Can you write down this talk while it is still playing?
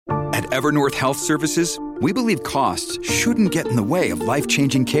Evernorth Health Services, we believe costs shouldn't get in the way of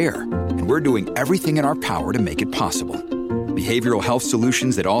life-changing care, and we're doing everything in our power to make it possible. Behavioral health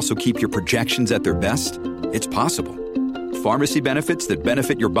solutions that also keep your projections at their best? It's possible. Pharmacy benefits that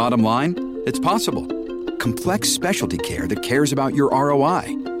benefit your bottom line? It's possible. Complex specialty care that cares about your ROI?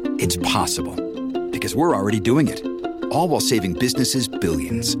 It's possible. Because we're already doing it. All while saving businesses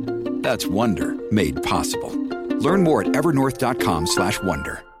billions. That's Wonder made possible. Learn more at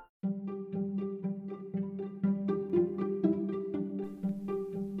evernorth.com/wonder.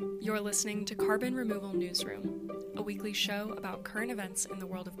 You're listening to Carbon Removal Newsroom, a weekly show about current events in the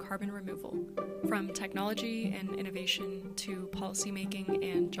world of carbon removal, from technology and innovation to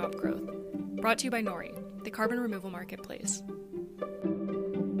policymaking and job growth. Brought to you by Nori, the carbon removal marketplace.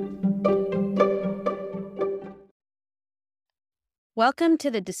 Welcome to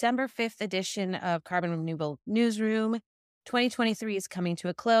the December 5th edition of Carbon Removal Newsroom. 2023 is coming to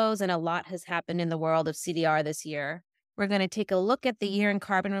a close, and a lot has happened in the world of CDR this year. We're going to take a look at the year in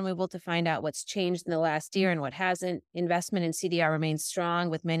carbon removal to find out what's changed in the last year and what hasn't. Investment in CDR remains strong,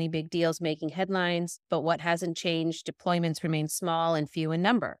 with many big deals making headlines, but what hasn't changed, deployments remain small and few in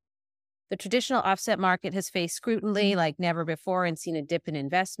number. The traditional offset market has faced scrutiny like never before and seen a dip in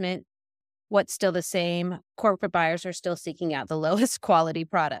investment. What's still the same? Corporate buyers are still seeking out the lowest quality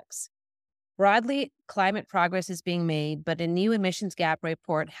products. Broadly, climate progress is being made, but a new emissions gap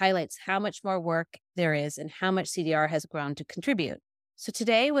report highlights how much more work there is and how much CDR has grown to contribute. So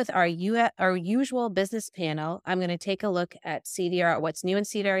today, with our usual business panel, I'm going to take a look at CDR, what's new in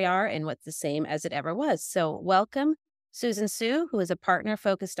CDR and what's the same as it ever was. So welcome, Susan Su, who is a partner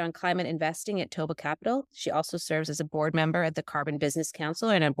focused on climate investing at Toba Capital. She also serves as a board member at the Carbon Business Council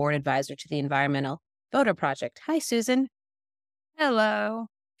and a board advisor to the Environmental Voter Project. Hi, Susan. Hello.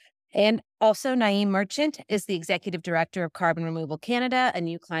 And also, Naeem Merchant is the Executive Director of Carbon Removal Canada, a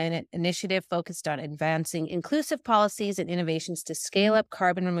new climate initiative focused on advancing inclusive policies and innovations to scale up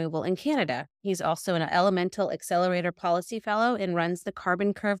carbon removal in Canada. He's also an Elemental Accelerator Policy Fellow and runs the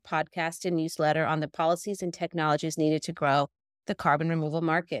Carbon Curve podcast and newsletter on the policies and technologies needed to grow the carbon removal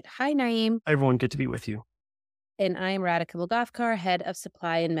market. Hi, Naeem. Hi, everyone. Good to be with you. And I'm Radhika Bulgafkar, Head of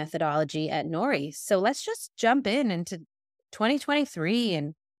Supply and Methodology at Nori. So let's just jump into 2023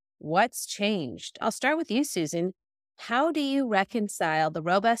 and what's changed? I'll start with you, Susan. How do you reconcile the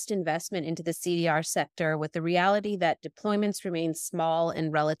robust investment into the CDR sector with the reality that deployments remain small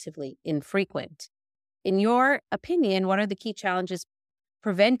and relatively infrequent? In your opinion, what are the key challenges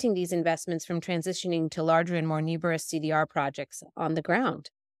preventing these investments from transitioning to larger and more numerous CDR projects on the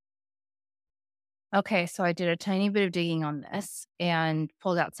ground? Okay, so I did a tiny bit of digging on this and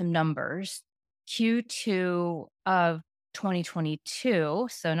pulled out some numbers. Q2 of 2022,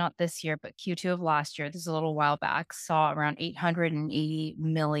 so not this year, but Q2 of last year, this is a little while back, saw around $880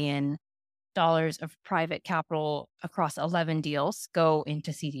 million of private capital across 11 deals go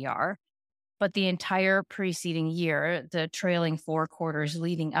into CDR. But the entire preceding year, the trailing 4 quarters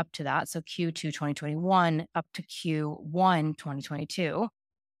leading up to that, so Q2 2021 up to Q1 2022,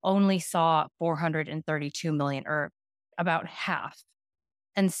 only saw $432 million, or about half.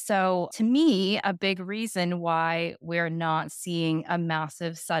 And so to me, a big reason why we're not seeing a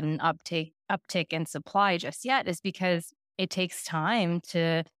massive sudden uptick in supply just yet is because it takes time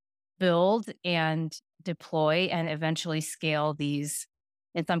to build and deploy and eventually scale these,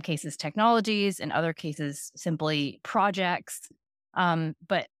 in some cases, technologies, in other cases, simply projects.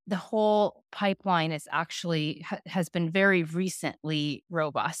 But the whole pipeline is actually has been very recently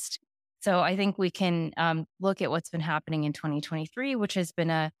robust. So I think we can look at what's been happening in 2023, which has been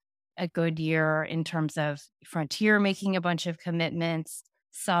a good year in terms of Frontier making a bunch of commitments,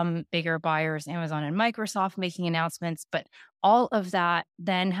 some bigger buyers, Amazon and Microsoft making announcements. But all of that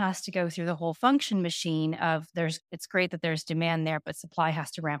then has to go through the whole function machine of it's great that there's demand there, but supply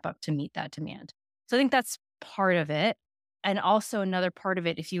has to ramp up to meet that demand. So I think that's part of it. And also another part of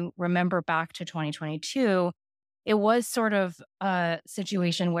it, if you remember back to 2022, it was sort of a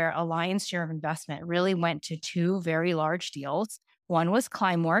situation where a lion's share of investment really went to 2 very large deals. One was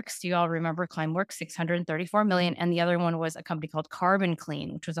Climeworks. Do you all remember Climeworks? $634 million. And the other one was a company called Carbon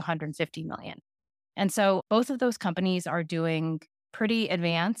Clean, which was $150 million. And so both of those companies are doing pretty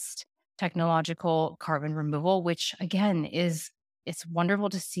advanced technological carbon removal, which again it's wonderful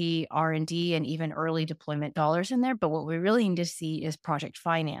to see R&D and even early deployment dollars in there. But what we really need to see is project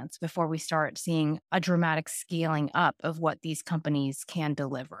finance before we start seeing a dramatic scaling up of what these companies can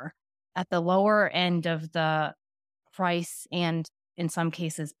deliver. At the lower end of the price and in some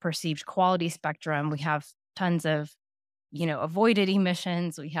cases perceived quality spectrum, we have tons of, avoided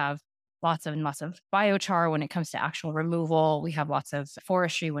emissions. We have lots and lots of biochar when it comes to actual removal. We have lots of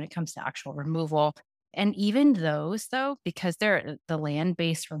forestry when it comes to actual removal. And even those, though, because they're the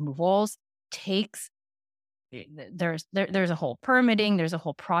land-based removals takes there's a whole permitting, there's a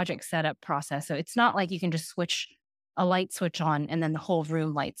whole project setup process. So it's not like you can just switch a light switch on and then the whole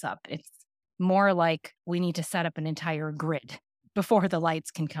room lights up. It's more like we need to set up an entire grid before the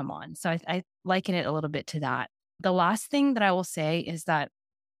lights can come on. So I liken it a little bit to that. The last thing that I will say is that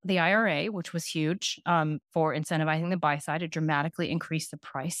the IRA, which was huge for incentivizing the buy side, it dramatically increased the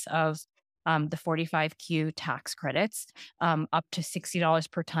price of the 45Q tax credits up to $60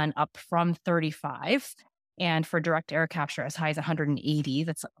 per ton, up from 35. And for direct air capture, as high as 180.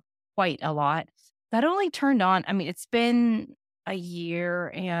 That's quite a lot. That only turned on. I mean, it's been a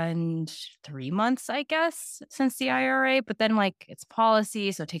year and 3 months, I guess, since the IRA, but then like it's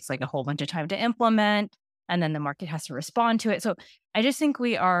policy. So it takes like a whole bunch of time to implement. And then the market has to respond to it. So I just think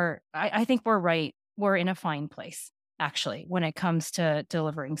I think we're right. We're in a fine place, actually, when it comes to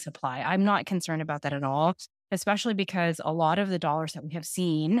delivering supply. I'm not concerned about that at all, especially because a lot of the dollars that we have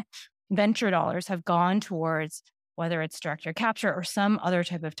seen, venture dollars, have gone towards whether it's direct air capture or some other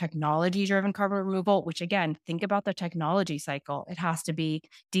type of technology-driven carbon removal, which again, think about the technology cycle. It has to be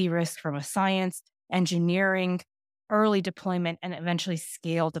de-risked from a science, engineering, early deployment, and eventually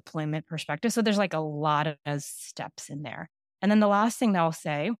scale deployment perspective. So there's like a lot of steps in there. And then the last thing that I'll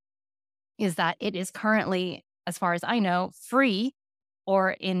say is that it is currently, as far as I know, free,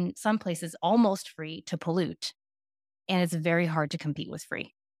 or in some places almost free, to pollute. And it's very hard to compete with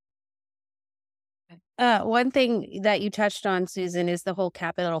free. One thing that you touched on, Susan, is the whole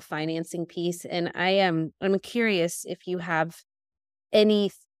capital financing piece. And I'm curious if you have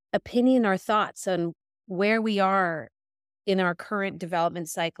any opinion or thoughts on where we are in our current development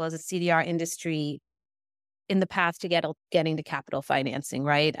cycle as a CDR industry in the path to getting to capital financing,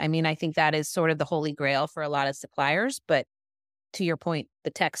 right? I mean, I think that is sort of the holy grail for a lot of suppliers. But to your point, the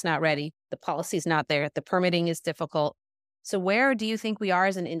tech's not ready, the policy's not there, the permitting is difficult. So where do you think we are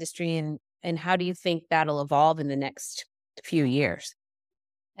as an industry, and how do you think that'll evolve in the next few years?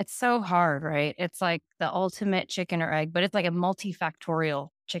 It's so hard, right? It's like the ultimate chicken or egg, but it's like a multifactorial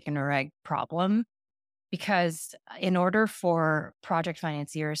chicken or egg problem, because in order for project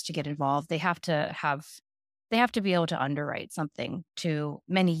financiers to get involved, they have to be able to underwrite something to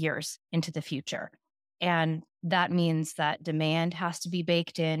many years into the future. And that means that demand has to be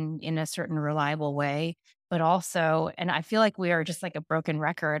baked in a certain reliable way. But also, and I feel like we are just like a broken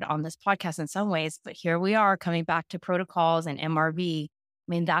record on this podcast in some ways, but here we are coming back to protocols and MRV. I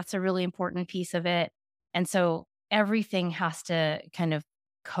mean, that's a really important piece of it. And so everything has to kind of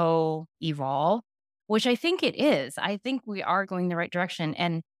co-evolve, which I think it is. I think we are going the right direction.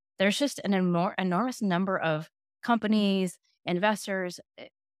 And there's just an enormous number of companies, investors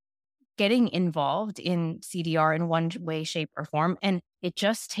getting involved in CDR in one way, shape, or form. And it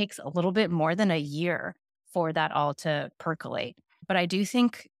just takes a little bit more than a year for that all to percolate. But I do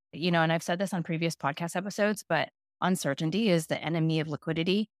think, and I've said this on previous podcast episodes, but uncertainty is the enemy of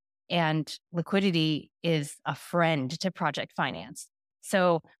liquidity, and liquidity is a friend to project finance.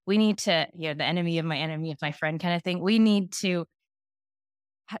 So we need to, the enemy of my friend kind of thing. We need to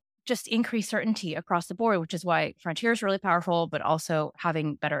just increase certainty across the board, which is why Frontier is really powerful, but also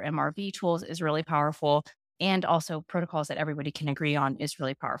having better MRV tools is really powerful. And also protocols that everybody can agree on is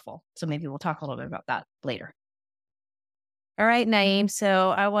really powerful. So maybe we'll talk a little bit about that later. All right, Naeem.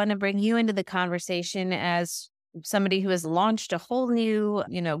 So I want to bring you into the conversation as somebody who has launched a whole new,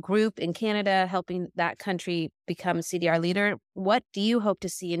 group in Canada, helping that country become a CDR leader. What do you hope to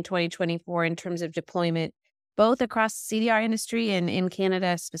see in 2024 in terms of deployment, both across the CDR industry and in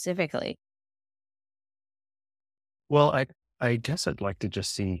Canada specifically? Well, I guess I'd like to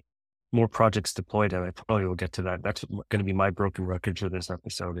just see more projects deployed, and I probably will get to that. That's going to be my broken record for this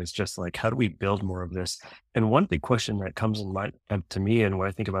episode, is just like, how do we build more of this? And one big question that comes in mind to me, and when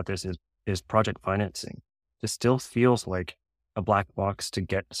I think about this, is project financing. This still feels like a black box to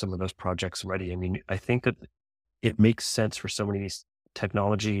get some of those projects ready. I mean, I think that it makes sense for so many of these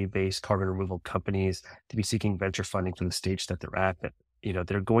technology-based carbon removal companies to be seeking venture funding to the stage that they're at, that,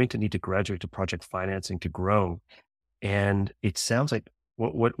 they're going to need to graduate to project financing to grow. And it sounds like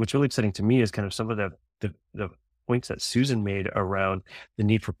what's really exciting to me is kind of some of the points that Susan made around the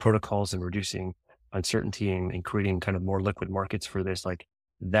need for protocols and reducing uncertainty and creating kind of more liquid markets for this. Like,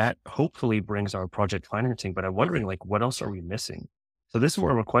 that hopefully brings our project financing. But I'm wondering, like, what else are we missing? So this is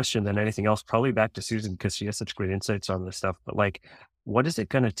more of a question than anything else, probably back to Susan, because she has such great insights on this stuff. But like, what is it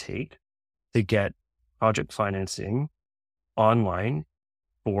going to take to get project financing online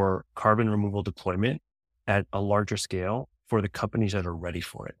for carbon removal deployment at a larger scale for the companies that are ready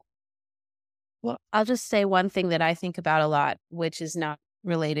for it? Well, I'll just say one thing that I think about a lot, which is not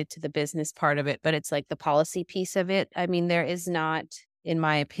related to the business part of it, but it's like the policy piece of it. I mean, there is not, in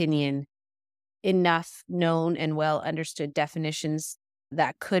my opinion, enough known and well understood definitions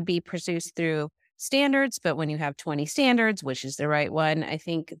that could be produced through standards. But when you have 20 standards, which is the right one, I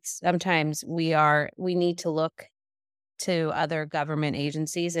think sometimes we need to look to other government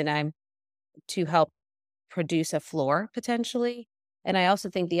agencies to help produce a floor potentially. And I also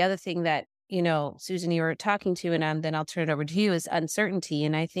think the other thing that, Susan, you were talking to, and then I'll turn it over to you, is uncertainty.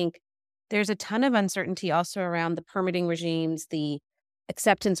 And I think there's a ton of uncertainty also around the permitting regimes, the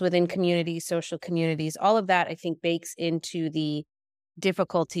acceptance within communities, social communities, all of that, I think, bakes into the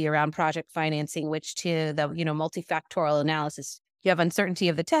difficulty around project financing, which to the, multifactorial analysis, you have uncertainty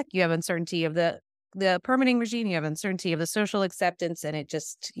of the tech, you have uncertainty of the permitting regime, you have uncertainty of the social acceptance, and it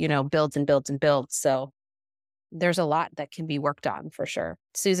just, builds and builds and builds. So there's a lot that can be worked on for sure.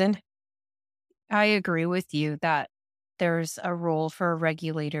 Susan? I agree with you that there's a role for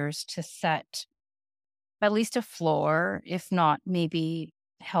regulators to set at least a floor, if not maybe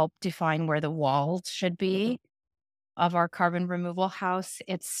help define where the walls should be of our carbon removal house.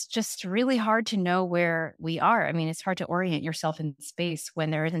 It's just really hard to know where we are. I mean, it's hard to orient yourself in space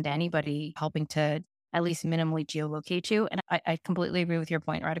when there isn't anybody helping to at least minimally geolocate you. And I completely agree with your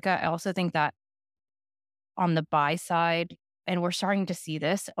point, Radhika. I also think that on the buy side, and we're starting to see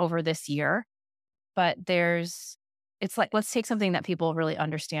this over this year, but it's like, let's take something that people really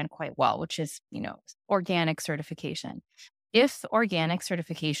understand quite well, which is, organic certification. If organic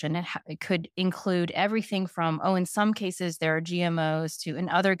certification it could include everything from, in some cases there are GMOs to, in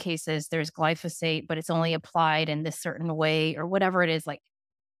other cases there's glyphosate, but it's only applied in this certain way or whatever it is, like,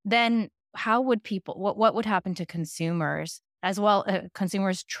 then how would what would happen to consumers as well?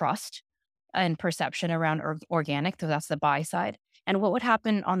 Consumers' trust and perception around organic, so that's the buy side. And what would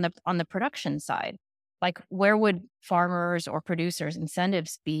happen on the production side? Like, where would farmers or producers'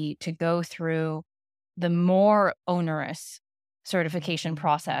 incentives be to go through the more onerous certification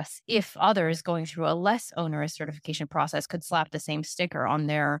process if others going through a less onerous certification process could slap the same sticker on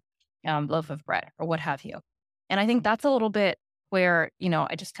their loaf of bread or what have you? And I think that's a little bit where,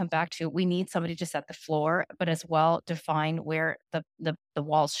 I just come back to, we need somebody to set the floor, but as well define where the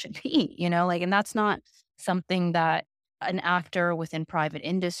walls should be, and that's not something that an actor within private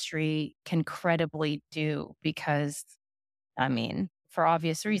industry can credibly do because, I mean, for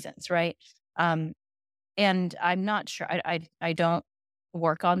obvious reasons, right? And I'm not sure. I don't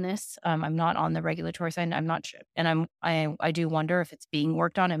work on this. I'm not on the regulatory side. I'm not sure, and I do wonder if it's being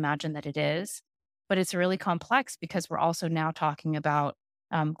worked on. Imagine that it is, but it's really complex because we're also now talking about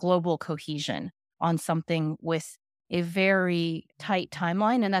global cohesion on something with a very tight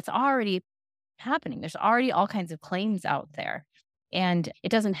timeline, and that's already happening. There's already all kinds of claims out there, and it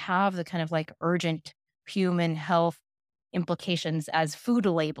doesn't have the kind of like urgent human health implications as food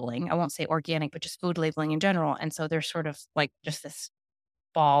labeling. I won't say organic, but just food labeling in general. And so there's sort of like just this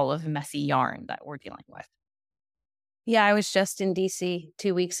ball of messy yarn that we're dealing with. Yeah, I was just in DC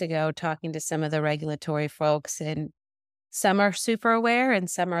 2 weeks ago talking to some of the regulatory folks, and some are super aware and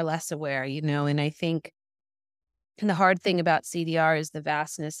some are less aware, and I think the hard thing about CDR is the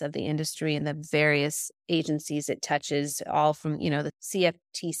vastness of the industry and the various agencies it touches, all from, the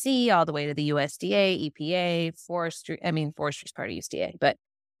CFTC all the way to the USDA, EPA, forestry. I mean, forestry is part of USDA, but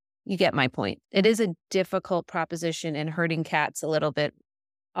you get my point. It is a difficult proposition and herding cats a little bit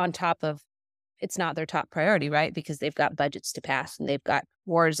on top of it's not their top priority, right? Because they've got budgets to pass and they've got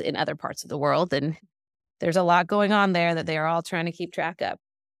wars in other parts of the world. And there's a lot going on there that they are all trying to keep track of.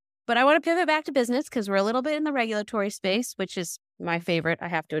 But I want to pivot back to business because we're a little bit in the regulatory space, which is my favorite, I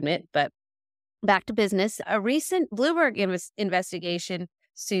have to admit. But back to business. A recent Bloomberg investigation,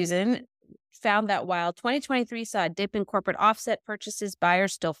 Susan, found that while 2023 saw a dip in corporate offset purchases,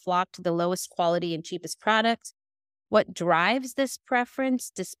 buyers still flocked to the lowest quality and cheapest product. What drives this preference,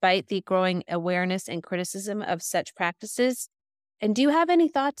 despite the growing awareness and criticism of such practices? And do you have any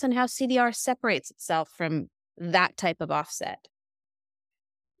thoughts on how CDR separates itself from that type of offset?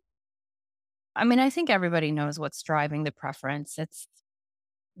 I mean, I think everybody knows what's driving the preference. It's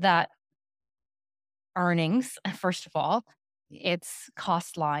that earnings, first of all, it's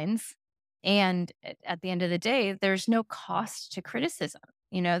cost lines. And at the end of the day, there's no cost to criticism.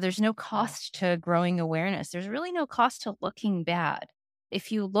 There's no cost to growing awareness. There's really no cost to looking bad. If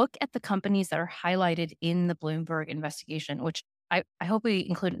you look at the companies that are highlighted in the Bloomberg investigation, which I hope we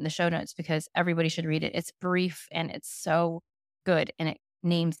include it in the show notes because everybody should read it. It's brief and it's so good and it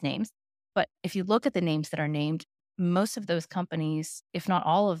names names. But if you look at the names that are named, most of those companies, if not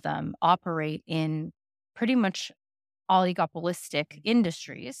all of them, operate in pretty much oligopolistic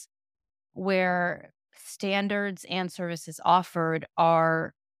industries. where standards and services offered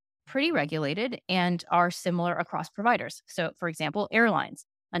are pretty regulated and are similar across providers. So, for example, airlines.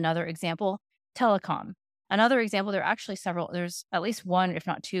 Another example, telecom. Another example, there are actually several, there's at least one, if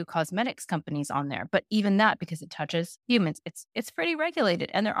not two, cosmetics companies on there. But even that, because it touches humans, it's pretty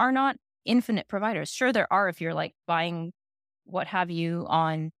regulated. And there are not infinite providers. Sure, there are if you're like buying what have you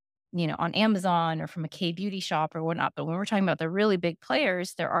on, on Amazon or from a K beauty shop or whatnot. But when we're talking about the really big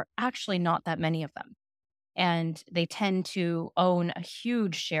players, there are actually not that many of them. And they tend to own a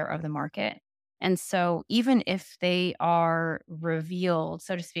huge share of the market. And so even if they are revealed,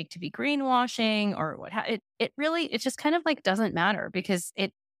 so to speak, to be greenwashing or it just kind of like doesn't matter because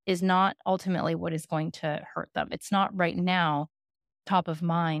it is not ultimately what is going to hurt them. It's not right now top of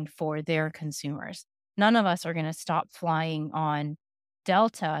mind for their consumers. None of us are going to stop flying on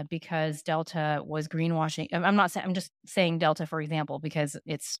Delta because Delta was greenwashing. I'm not saying, I'm just saying Delta, for example, because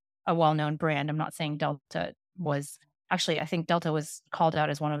it's a well-known brand. I'm not saying Delta was actually, I think Delta was called out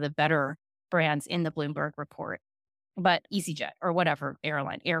as one of the better brands in the Bloomberg report, but EasyJet or whatever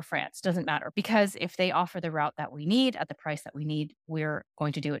airline, Air France, doesn't matter because if they offer the route that we need at the price that we need, we're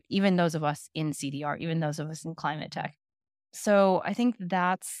going to do it. Even those of us in CDR, even those of us in climate tech. So I think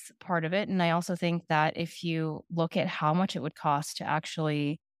that's part of it. And I also think that if you look at how much it would cost to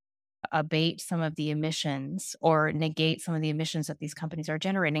actually abate some of the emissions or negate some of the emissions that these companies are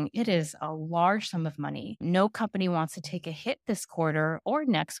generating, it is a large sum of money. No company wants to take a hit this quarter or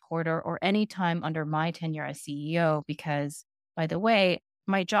next quarter or any time under my tenure as CEO, because by the way,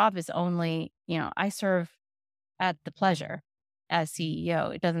 my job is only, I serve at the pleasure as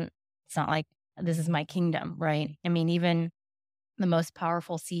CEO. It's not like this is my kingdom, right? I mean, even the most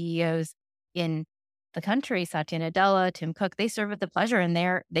powerful CEOs in the country, Satya Nadella, Tim Cook, they serve at the pleasure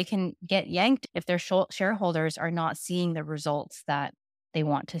and they can get yanked if their shareholders are not seeing the results that they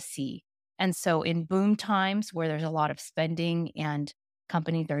want to see. And so in boom times where there's a lot of spending and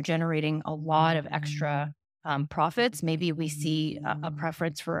companies are generating a lot of extra profits, maybe we see a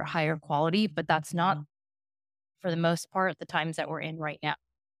preference for higher quality, but that's not, for the most part, the times that we're in right now.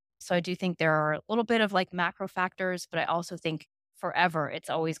 So I do think there are a little bit of like macro factors, but I also think forever it's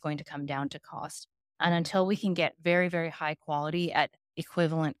always going to come down to cost. And until we can get very, very high quality at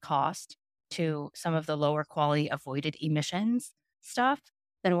equivalent cost to some of the lower quality avoided emissions stuff,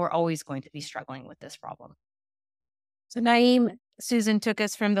 then we're always going to be struggling with this problem. So Naeem, Susan took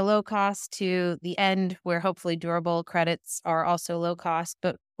us from the low cost to the end where hopefully durable credits are also low cost.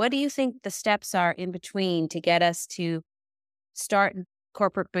 But what do you think the steps are in between to get us to start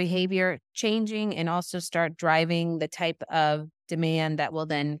corporate behavior changing and also start driving the type of demand that will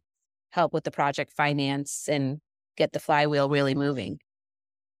then help with the project finance and get the flywheel really moving?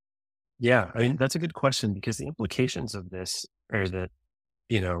 Yeah, I mean, that's a good question because the implications of this are that,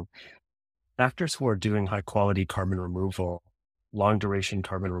 actors who are doing high quality carbon removal, long duration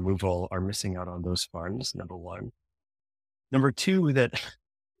carbon removal are missing out on those funds, number one. Number two, that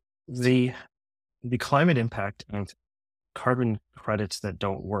the climate impact of carbon credits that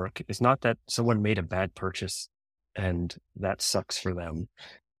don't work is not that someone made a bad purchase and that sucks for them.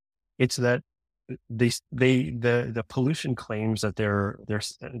 It's that the pollution claims that they're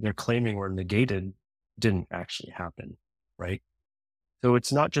claiming were negated didn't actually happen, right? So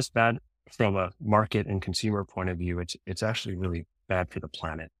it's not just bad from a market and consumer point of view. It's actually really bad for the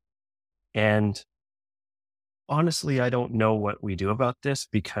planet. And honestly, I don't know what we do about this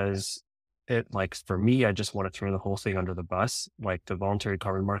because for me, I just want to throw the whole thing under the bus. Like the voluntary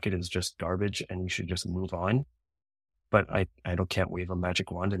carbon market is just garbage and you should just move on. But I can't wave a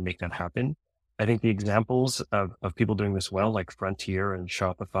magic wand and make that happen. I think the examples of people doing this well, like Frontier and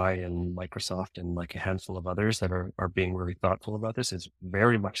Shopify and Microsoft and like a handful of others that are being really thoughtful about this, is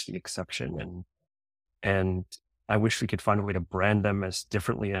very much the exception. And I wish we could find a way to brand them as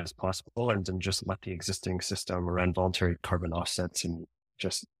differently as possible and then just let the existing system around voluntary carbon offsets and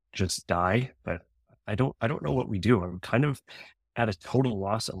just die. But I don't know what we do. I'm kind of at a total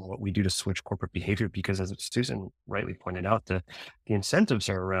loss on what we do to switch corporate behavior because, as Susan rightly pointed out, the incentives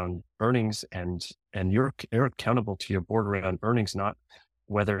are around earnings and you're accountable to your board around earnings, not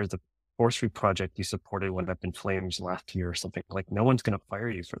whether the forestry project you supported went up in flames last year or something. Like no one's going to fire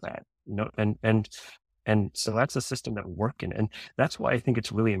you for that. And so that's a system that we're working. And that's why I think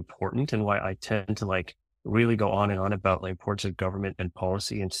it's really important and why I tend to like really go on and on about the importance of government and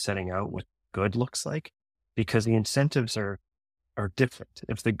policy and setting out what good looks like, because the incentives are different.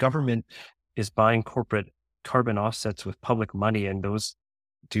 If the government is buying corporate carbon offsets with public money and those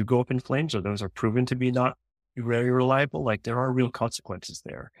do go up in flames or those are proven to be not very reliable, like there are real consequences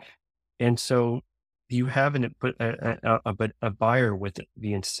there. And so you have a buyer with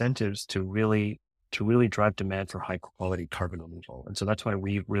the incentives to really drive demand for high quality carbon removal. And so that's why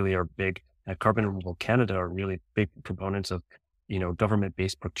we really are big at Carbon Removal Canada, are really big proponents of, government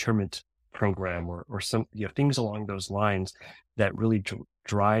based procurement program or some, things along those lines that really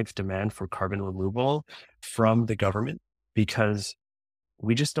drive demand for carbon removal from the government, because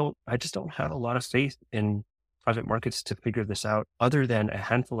I just don't have a lot of faith in private markets to figure this out, other than a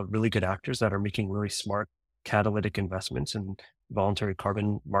handful of really good actors that are making really smart catalytic investments in voluntary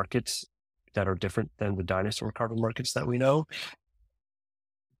carbon markets that are different than the dinosaur carbon markets that we know.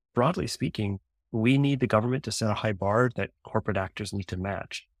 Broadly speaking, we need the government to set a high bar that corporate actors need to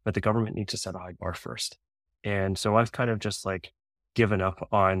match, but the government needs to set a high bar first. And so I've kind of just like given up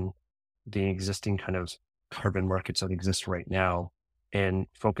on the existing kind of carbon markets that exist right now and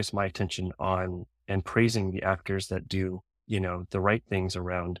focus my attention on and praising the actors that do, the right things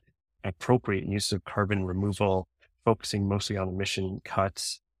around appropriate use of carbon removal, focusing mostly on emission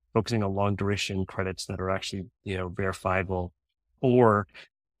cuts, focusing on long duration credits that are actually, verifiable, or,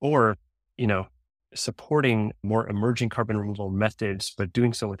 or, you know, supporting more emerging carbon removal methods, but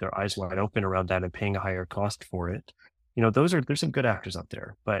doing so with their eyes wide open around that and paying a higher cost for it. There's some good actors out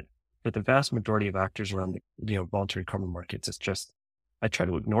there, but for the vast majority of actors around the, voluntary carbon markets, it's just, I try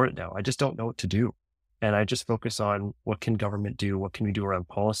to ignore it now. I just don't know what to do. And I just focus on what can government do? What can we do around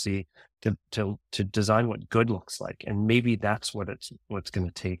policy to design what good looks like? And maybe that's what's going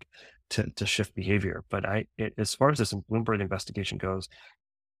to take to shift behavior. But as far as this Bloomberg investigation goes,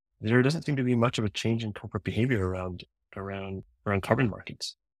 there doesn't seem to be much of a change in corporate behavior around carbon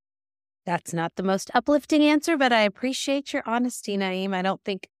markets. That's not the most uplifting answer, but I appreciate your honesty, Naeem. I don't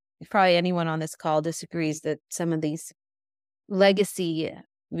think probably anyone on this call disagrees that some of these legacy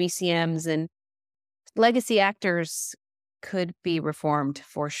VCMs and legacy actors could be reformed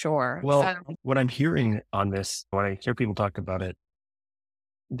for sure. Well, what I'm hearing on this, when I hear people talk about it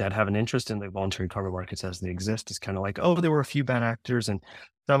that have an interest in the voluntary carbon markets as they exist, is kind of like, oh, there were a few bad actors and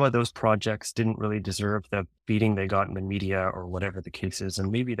some of those projects didn't really deserve the beating they got in the media or whatever the case is.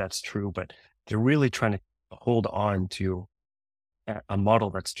 And maybe that's true, but they're really trying to hold on to a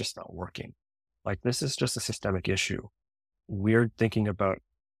model that's just not working. Like, this is just a systemic issue. We're thinking about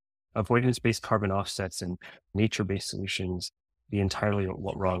avoidance-based carbon offsets and nature-based solutions the entirely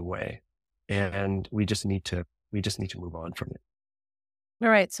wrong way. And we just need to move on from it. All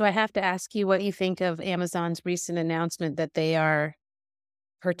right. So I have to ask you what you think of Amazon's recent announcement that they are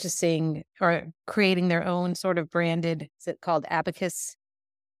purchasing or creating their own sort of branded, is it called Abacus?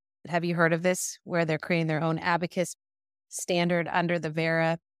 Have you heard of this? Where they're creating their own Abacus standard under the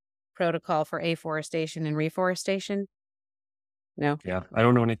Verra protocol for afforestation and reforestation? No? Yeah, I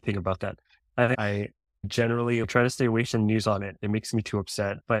don't know anything about that. I generally try to stay away from news on it. It makes me too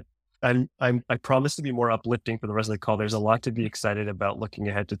upset, but I promise to be more uplifting for the rest of the call. There's a lot to be excited about looking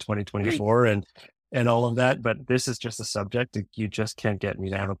ahead to 2024 and all of that, but this is just a subject that you just can't get me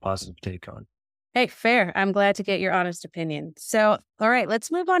to have a positive take on. Hey, fair. I'm glad to get your honest opinion. So, all right,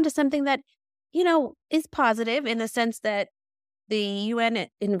 let's move on to something that, is positive in the sense that the UN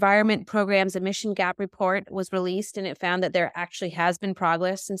Environment Programme's emission gap report was released, and it found that there actually has been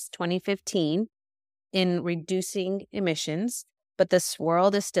progress since 2015 in reducing emissions, but this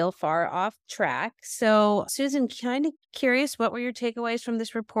world is still far off track. So, Susan, kind of curious, what were your takeaways from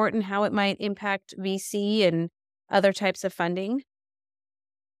this report and how it might impact VC and other types of funding?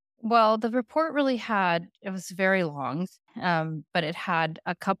 Well, the report it was very long, but it had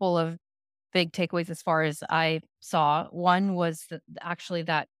a couple of big takeaways as far as I saw. One was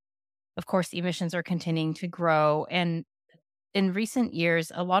that, of course, emissions are continuing to grow. And in recent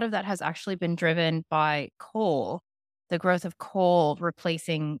years, a lot of that has actually been driven by coal, the growth of coal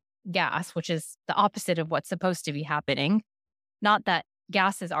replacing gas, which is the opposite of what's supposed to be happening. Not that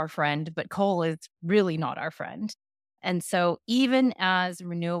gas is our friend, but coal is really not our friend. And so even as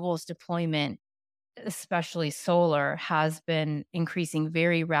renewables deployment, especially solar, has been increasing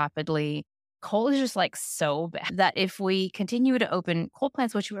very rapidly, coal is just like so bad that if we continue to open coal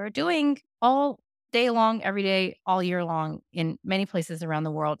plants, which we are doing all day long, every day, all year long in many places around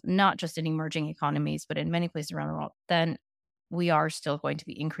the world, not just in emerging economies, but in many places around the world, then we are still going to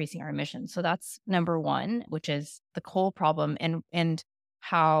be increasing our emissions. So that's number one, which is the coal problem and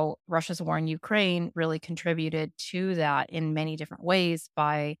how Russia's war in Ukraine really contributed to that in many different ways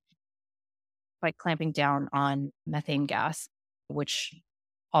by clamping down on methane gas, which,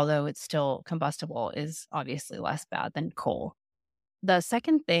 although it's still combustible, is obviously less bad than coal. The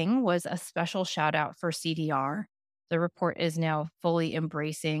second thing was a special shout out for CDR. The report is now fully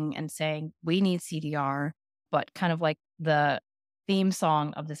embracing and saying we need CDR, but kind of like the theme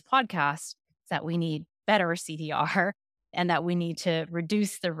song of this podcast, that we need better CDR and that we need to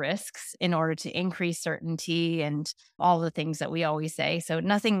reduce the risks in order to increase certainty and all the things that we always say. So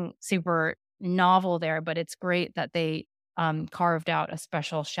nothing super novel there, but it's great that they carved out a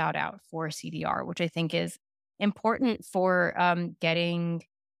special shout out for CDR, which I think is important for getting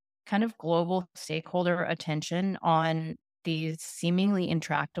kind of global stakeholder attention on these seemingly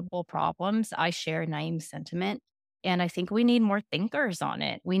intractable problems. I share Naeem's sentiment. And I think we need more thinkers on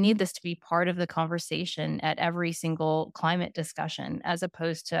it. We need this to be part of the conversation at every single climate discussion, as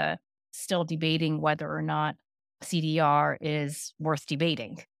opposed to still debating whether or not CDR is worth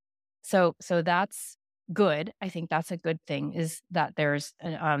debating. So that's good. I think that's a good thing, is that there's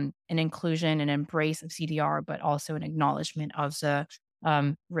an inclusion and embrace of CDR, but also an acknowledgement of the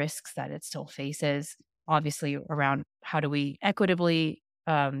risks that it still faces. Obviously, around how do we equitably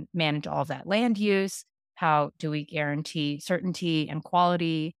manage all of that land use? How do we guarantee certainty and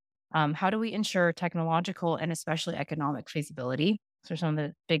quality? How do we ensure technological and especially economic feasibility? So some of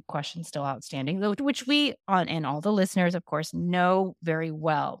the big questions still outstanding, which we and all the listeners, of course, know very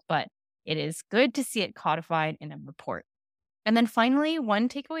well, but it is good to see it codified in a report. And then finally, one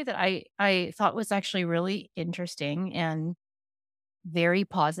takeaway that I thought was actually really interesting and very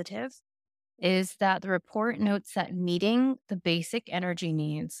positive is that the report notes that meeting the basic energy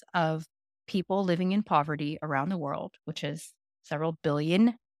needs of people living in poverty around the world, which is several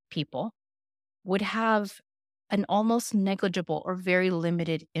billion people, would have an almost negligible or very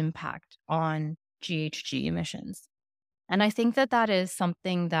limited impact on GHG emissions. And I think that that is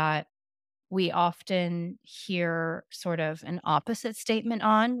something that we often hear sort of an opposite statement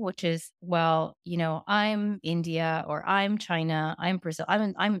on, which is, well, I'm India or I'm China, I'm Brazil,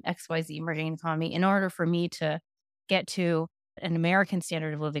 I'm XYZ emerging economy. In order for me to get to an American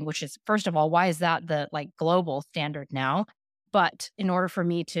standard of living, which is, first of all, why is that the global standard now? But in order for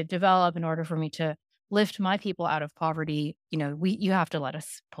me to develop, in order for me to lift my people out of poverty, you have to let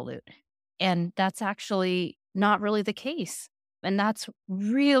us pollute. And that's actually not really the case. And that's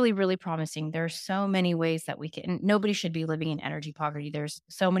really, really promising. There are so many ways that nobody should be living in energy poverty. There's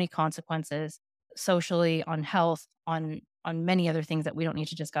so many consequences socially, on health, on many other things that we don't need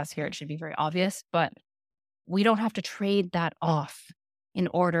to discuss here. It should be very obvious, but we don't have to trade that off in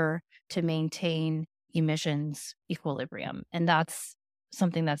order to maintain emissions equilibrium. And that's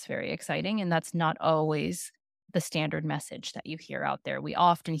something that's very exciting. And that's not always the standard message that you hear out there. We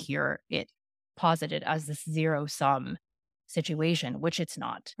often hear it posited as this zero-sum situation, which it's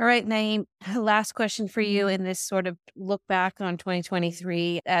not. All right, Naeem, last question for you in this sort of look back on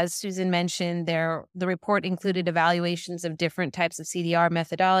 2023. As Susan mentioned, the report included evaluations of different types of CDR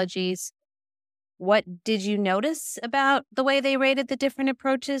methodologies. What did you notice about the way they rated the different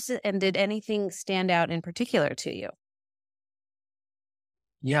approaches, and did anything stand out in particular to you?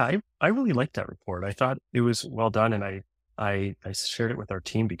 Yeah, I really liked that report. I thought it was well done, and I shared it with our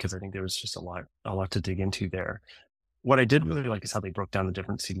team because I think there was just a lot to dig into there. What I did really like is how they broke down the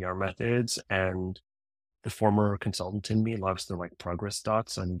different CDR methods, and the former consultant in me loves the progress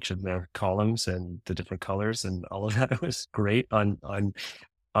dots on each of their columns and the different colors and all of that. It was great on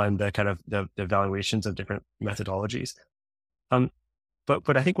the kind of the evaluations of different methodologies.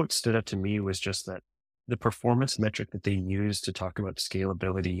 But I think what stood out to me was just that the performance metric that they used to talk about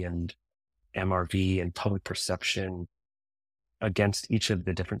scalability and MRV and public perception against each of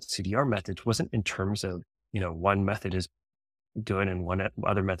the different CDR methods wasn't in terms of, one method is good and one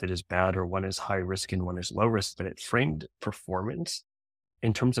other method is bad, or one is high risk and one is low risk, but it framed performance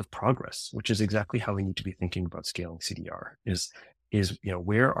in terms of progress, which is exactly how we need to be thinking about scaling CDR is,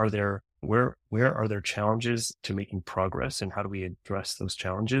 where are there challenges to making progress, and how do we address those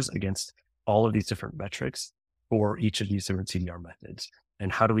challenges against all of these different metrics for each of these different CDR methods?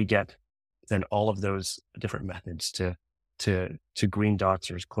 And how do we get then all of those different methods to green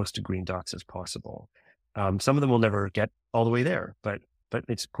dots, or as close to green dots as possible? Some of them will never get all the way there, but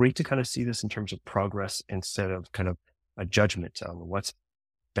it's great to kind of see this in terms of progress instead of kind of a judgment on what's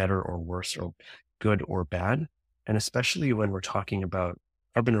better or worse or good or bad. And especially when we're talking about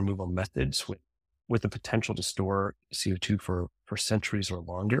carbon removal methods with the potential to store CO2 for centuries or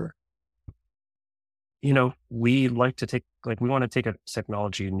longer. We want to take a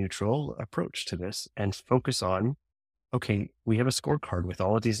technology neutral approach to this and focus on, okay, we have a scorecard with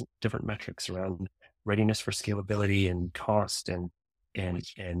all of these different metrics around readiness for scalability and cost and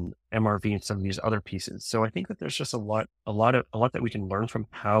MRV and some of these other pieces. So I think that there's just a lot that we can learn from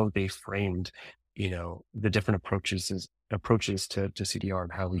how they framed, the different approaches to CDR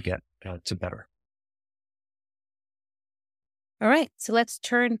and how we get to better. All right, so let's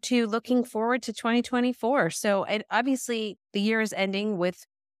turn to looking forward to 2024. So obviously the year is ending with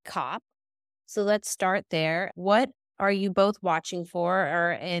COP. So let's start there. What are you both watching for,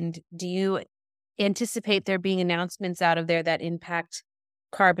 and do you anticipate there being announcements out of there that impact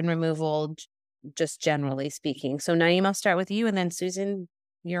carbon removal, just generally speaking? So Naeem, I'll start with you, and then Susan,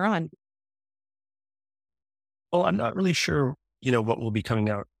 you're on. Well, I'm not really sure, what will be coming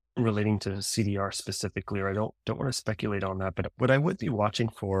out relating to CDR specifically, or I don't want to speculate on that. But what I would be watching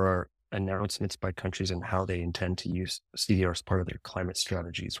for are announcements by countries and how they intend to use CDR as part of their climate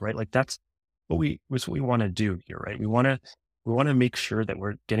strategies, right? Like that's what we want to do here, right? We want to make sure that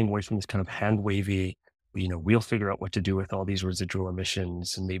we're getting away from this kind of hand wavy, we'll figure out what to do with all these residual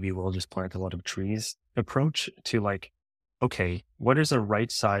emissions and maybe we'll just plant a lot of trees approach to like, okay, what is a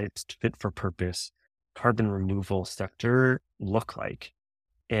right sized fit for purpose carbon removal sector look like?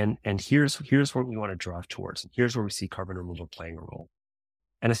 And here's where we want to drive towards. And here's where we see carbon removal playing a role.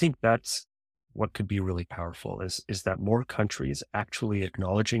 And I think that's what could be really powerful is that more countries actually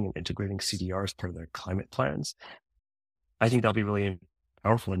acknowledging and integrating CDR as part of their climate plans. I think that'll be really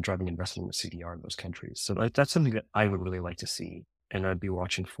powerful in driving investment in CDR in those countries. So that's something that I would really like to see. And I'd be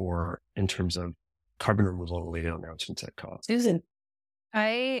watching for in terms of carbon removal related announcements at COP. Susan.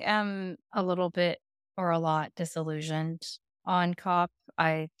 I am a little bit or a lot disillusioned on COP.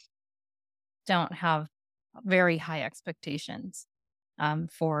 I don't have very high expectations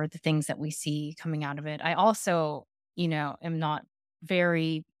for the things that we see coming out of it. I also, am not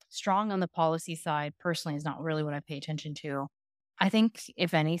very strong on the policy side. Personally, is not really what I pay attention to. I think,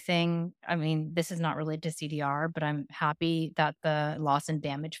 if anything, I mean, this is not related to CDR, but I'm happy that the loss and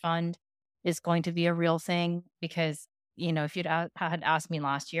damage fund is going to be a real thing because, if you'd had asked me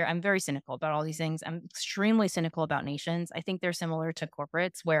last year, I'm very cynical about all these things. I'm extremely cynical about nations. I think they're similar to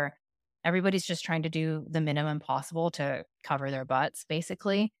corporates where everybody's just trying to do the minimum possible to cover their butts,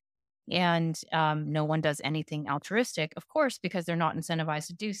 basically. And no one does anything altruistic, of course, because they're not incentivized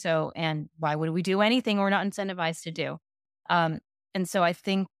to do so. And why would we do anything we're not incentivized to do? And so I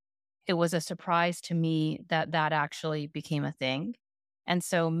think it was a surprise to me that that actually became a thing. And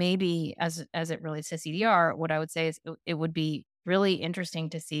so maybe as it relates to CDR, what I would say is it would be really interesting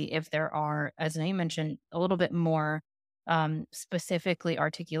to see if there are, as Naeem mentioned, a little bit more specifically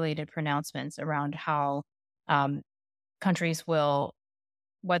articulated pronouncements around how countries will,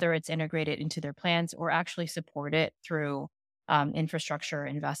 whether it's integrated into their plans or actually support it through infrastructure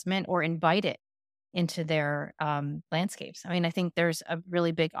investment or invite it into their landscapes. I mean, I think there's a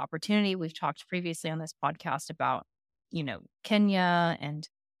really big opportunity. We've talked previously on this podcast about, Kenya and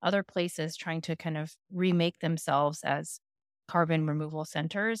other places trying to kind of remake themselves as carbon removal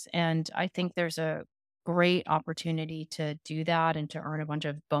centers. And I think there's a great opportunity to do that and to earn a bunch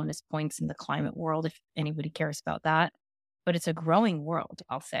of bonus points in the climate world if anybody cares about that. But it's a growing world,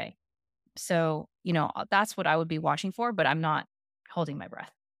 I'll say. So, that's what I would be watching for, but I'm not holding my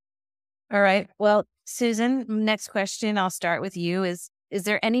breath. All right. Well, Susan, next question. I'll start with you. Is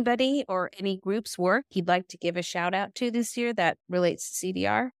there anybody or any group's work you'd like to give a shout out to this year that relates to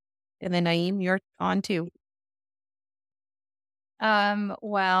CDR? And then Naeem, you're on too.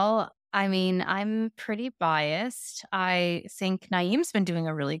 Well, I mean, I'm pretty biased. I think Naeem's been doing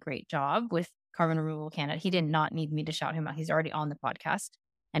a really great job with Carbon Removal Canada. He did not need me to shout him out. He's already on the podcast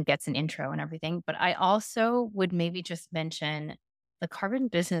and gets an intro and everything. But I also would maybe just mention the Carbon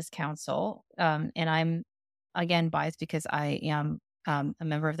Business Council. And I'm, again, biased because I am a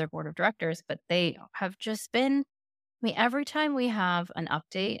member of their board of directors, but they have just been, I mean, every time we have an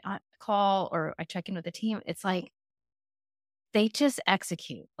update call or I check in with the team, it's like, they just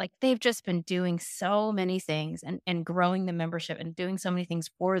execute. Like they've just been doing so many things and growing the membership and doing so many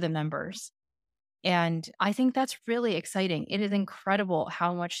things for the members. And I think that's really exciting. It is incredible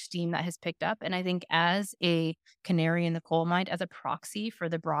how much steam that has picked up. And I think as a canary in the coal mine, as a proxy for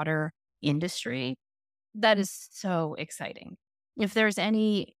the broader industry, that is so exciting. If there's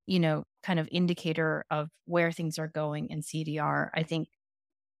any, kind of indicator of where things are going in CDR, I think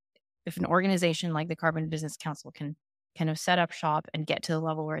if an organization like the Carbon Business Council can kind of set up shop and get to the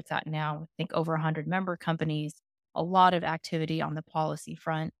level where it's at now, I think over 100 member companies, a lot of activity on the policy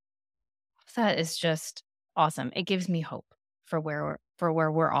front, that is just awesome. It gives me hope for where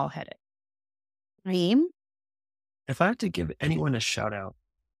we're all headed. Naeem? If I had to give anyone a shout out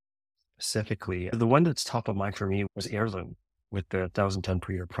specifically, the one that's top of mind for me was Heirloom with the 1,000 ton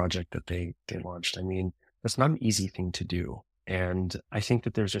per year project that they launched. I mean, that's not an easy thing to do. And I think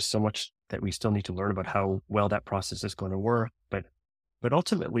that there's just so much that we still need to learn about how well that process is going to work. But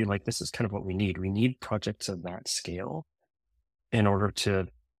ultimately, like this is kind of what we need. We need projects of that scale in order to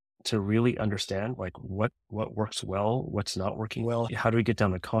really understand like what works well, what's not working well. How do we get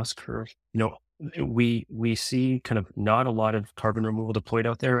down the cost curve? We see kind of not a lot of carbon removal deployed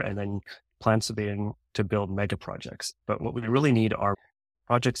out there, and then plans to build mega projects. But what we really need are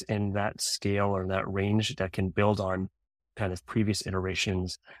projects in that scale or that range that can build on kind of previous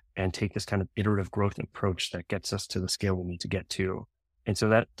iterations and take this kind of iterative growth approach that gets us to the scale we need to get to. And so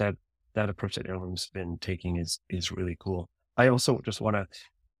that approach that Heirloom's been taking is really cool. I also just want to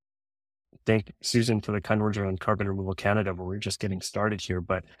thank Susan for the kind words around Carbon Removal Canada, where we're just getting started here.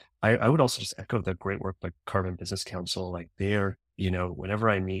 But I would also just echo the great work by Carbon Business Council. Like they're, whenever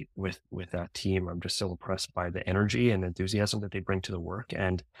I meet with that team, I'm just so impressed by the energy and enthusiasm that they bring to the work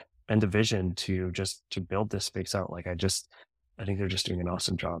and the vision to build this space out. Like I think they're just doing an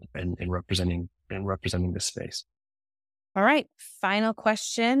awesome job in representing this space. All right. Final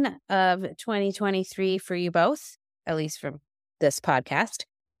question of 2023 for you both, at least from this podcast.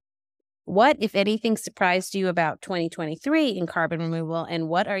 What, if anything, surprised you about 2023 in carbon removal, and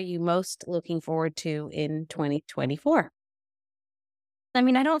what are you most looking forward to in 2024? I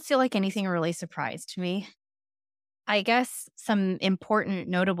mean, I don't feel like anything really surprised me. I guess some important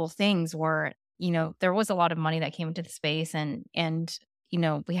notable things were, there was a lot of money that came into the space and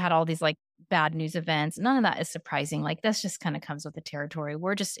we had all these like bad news events. None of that is surprising. Like this just kind of comes with the territory.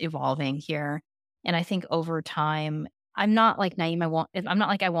 We're just evolving here. And I think over time, I'm not like Naeem.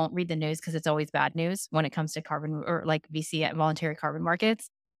 I won't read the news because it's always bad news when it comes to carbon or like VC at voluntary carbon markets.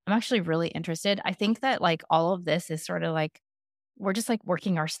 I'm actually really interested. I think that like all of this is sort of like, we're just like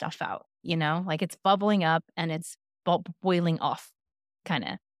working our stuff out, like it's bubbling up and it's boiling off kind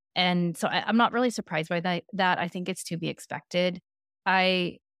of. And so I'm not really surprised by that. I think it's to be expected.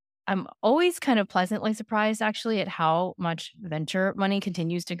 I'm always kind of pleasantly surprised actually at how much venture money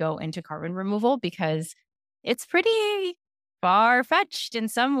continues to go into carbon removal because it's pretty far-fetched in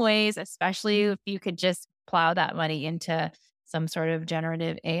some ways, especially if you could just plow that money into some sort of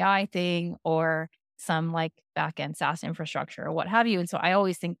generative AI thing or some like back-end SaaS infrastructure or what have you. And so I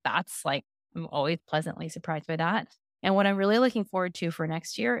always think that's like, I'm always pleasantly surprised by that. And what I'm really looking forward to for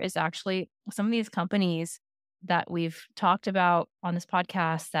next year is actually some of these companies that we've talked about on this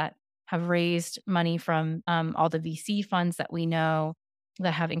podcast that have raised money from all the VC funds that we know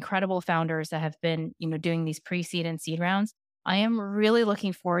that have incredible founders that have been, doing these pre-seed and seed rounds. I am really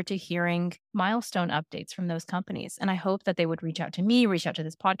looking forward to hearing milestone updates from those companies. And I hope that they would reach out to me, reach out to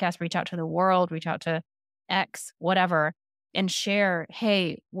this podcast, reach out to the world, reach out to X, whatever, and share,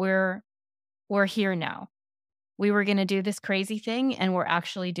 hey, we're here now. We were going to do this crazy thing and we're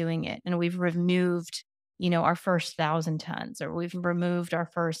actually doing it. And we've removed, our first 1,000 tons, or we've removed our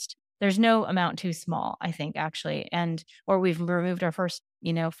first, there's no amount too small, I think, actually. Or we've removed our first,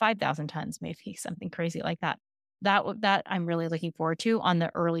 5,000 tons, maybe something crazy like that. That I'm really looking forward to on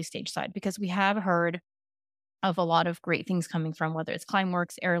the early stage side, because we have heard of a lot of great things coming from, whether it's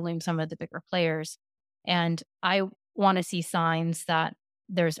Climeworks, Heirloom, some of the bigger players. And I want to see signs that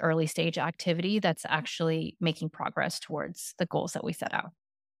there's early stage activity that's actually making progress towards the goals that we set out.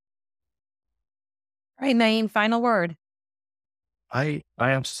 All right, Naeem, final word. I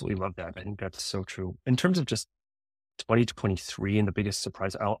absolutely love that. I think that's so true. In terms of just 2023 and the biggest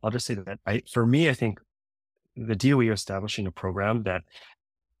surprise, I'll just say that for me, I think the DOE establishing a procurement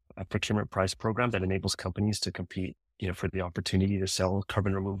price program that enables companies to compete, for the opportunity to sell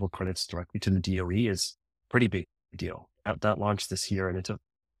carbon removal credits directly to the DOE is a pretty big deal. That launched this year, and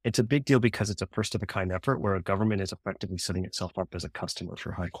it's a big deal because it's a first of a kind effort where a government is effectively setting itself up as a customer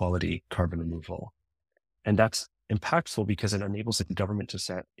for high quality carbon removal. And that's impactful because it enables the government to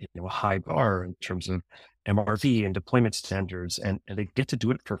set a high bar in terms of MRV and deployment standards, and they get to do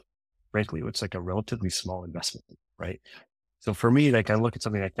it for, frankly, it's like a relatively small investment, right? So for me, like I look at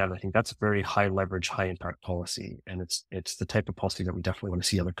something like that, I think that's a very high leverage, high impact policy, and it's the type of policy that we definitely want to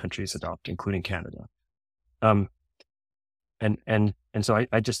see other countries adopt, including Canada. And so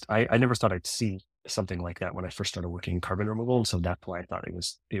I never thought I'd see something like that when I first started working in carbon removal. And so that's why I thought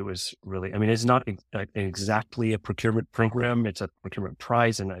it was really, I mean, it's not exactly a procurement program. It's a procurement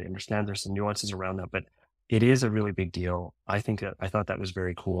prize. And I understand there's some nuances around that, but it is a really big deal. I thought that was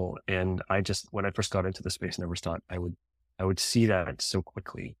very cool. And when I first got into the space, never thought I would see that so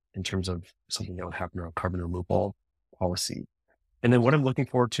quickly in terms of something that would happen around carbon removal policy. And then what I'm looking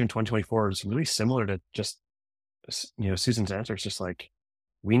forward to in 2024 is really similar to just, Susan's answer. It's just like,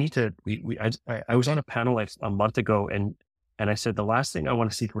 I was on a panel a month ago and I said, the last thing I want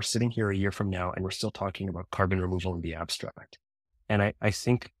to see, we're sitting here a year from now and we're still talking about carbon removal in the abstract. And I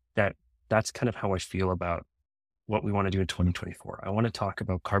think that that's kind of how I feel about what we want to do in 2024. I want to talk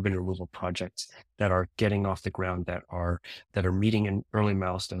about carbon removal projects that are getting off the ground, that are meeting in early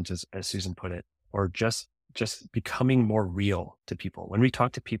milestones, as Susan put it, or just becoming more real to people. When we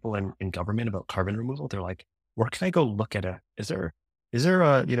talk to people in government about carbon removal, they're like, where can I go look at is there is there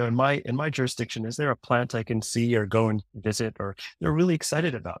a, in my jurisdiction, is there a plant I can see or go and visit? Or they're really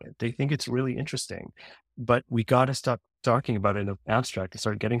excited about it. They think it's really interesting, but we got to stop talking about it in abstract and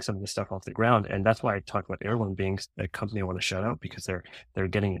start getting some of this stuff off the ground. And that's why I talk about Heirloom being a company I want to shout out, because they're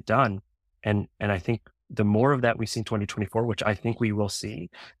getting it done. And I think the more of that we see in 2024, which I think we will see,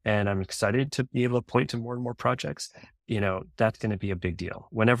 and I'm excited to be able to point to more and more projects, that's going to be a big deal.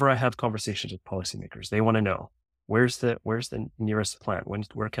 Whenever I have conversations with policymakers, they want to know, where's the nearest plant?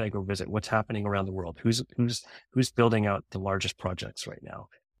 Where can I go visit? What's happening around the world? Who's building out the largest projects right now?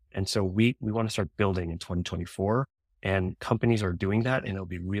 And so we want to start building in 2024, and companies are doing that, and it'll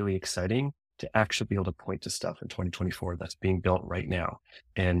be really exciting to actually be able to point to stuff in 2024 that's being built right now.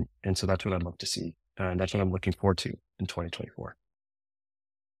 And so that's what I'd love to see. And that's what I'm looking forward to in 2024.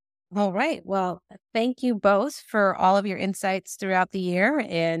 All right. Well, thank you both for all of your insights throughout the year,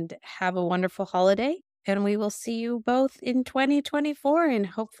 and have a wonderful holiday. And we will see you both in 2024, and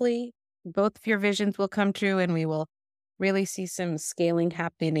hopefully both of your visions will come true, and we will really see some scaling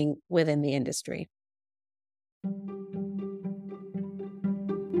happening within the industry.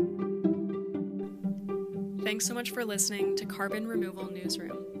 Thanks so much for listening to Carbon Removal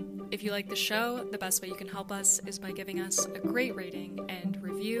Newsroom. If you like the show, the best way you can help us is by giving us a great rating and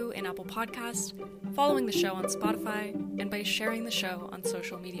review in Apple Podcasts, following the show on Spotify, and by sharing the show on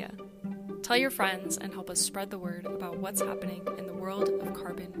social media. Tell your friends and help us spread the word about what's happening in the world of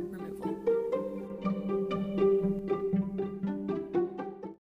carbon removal.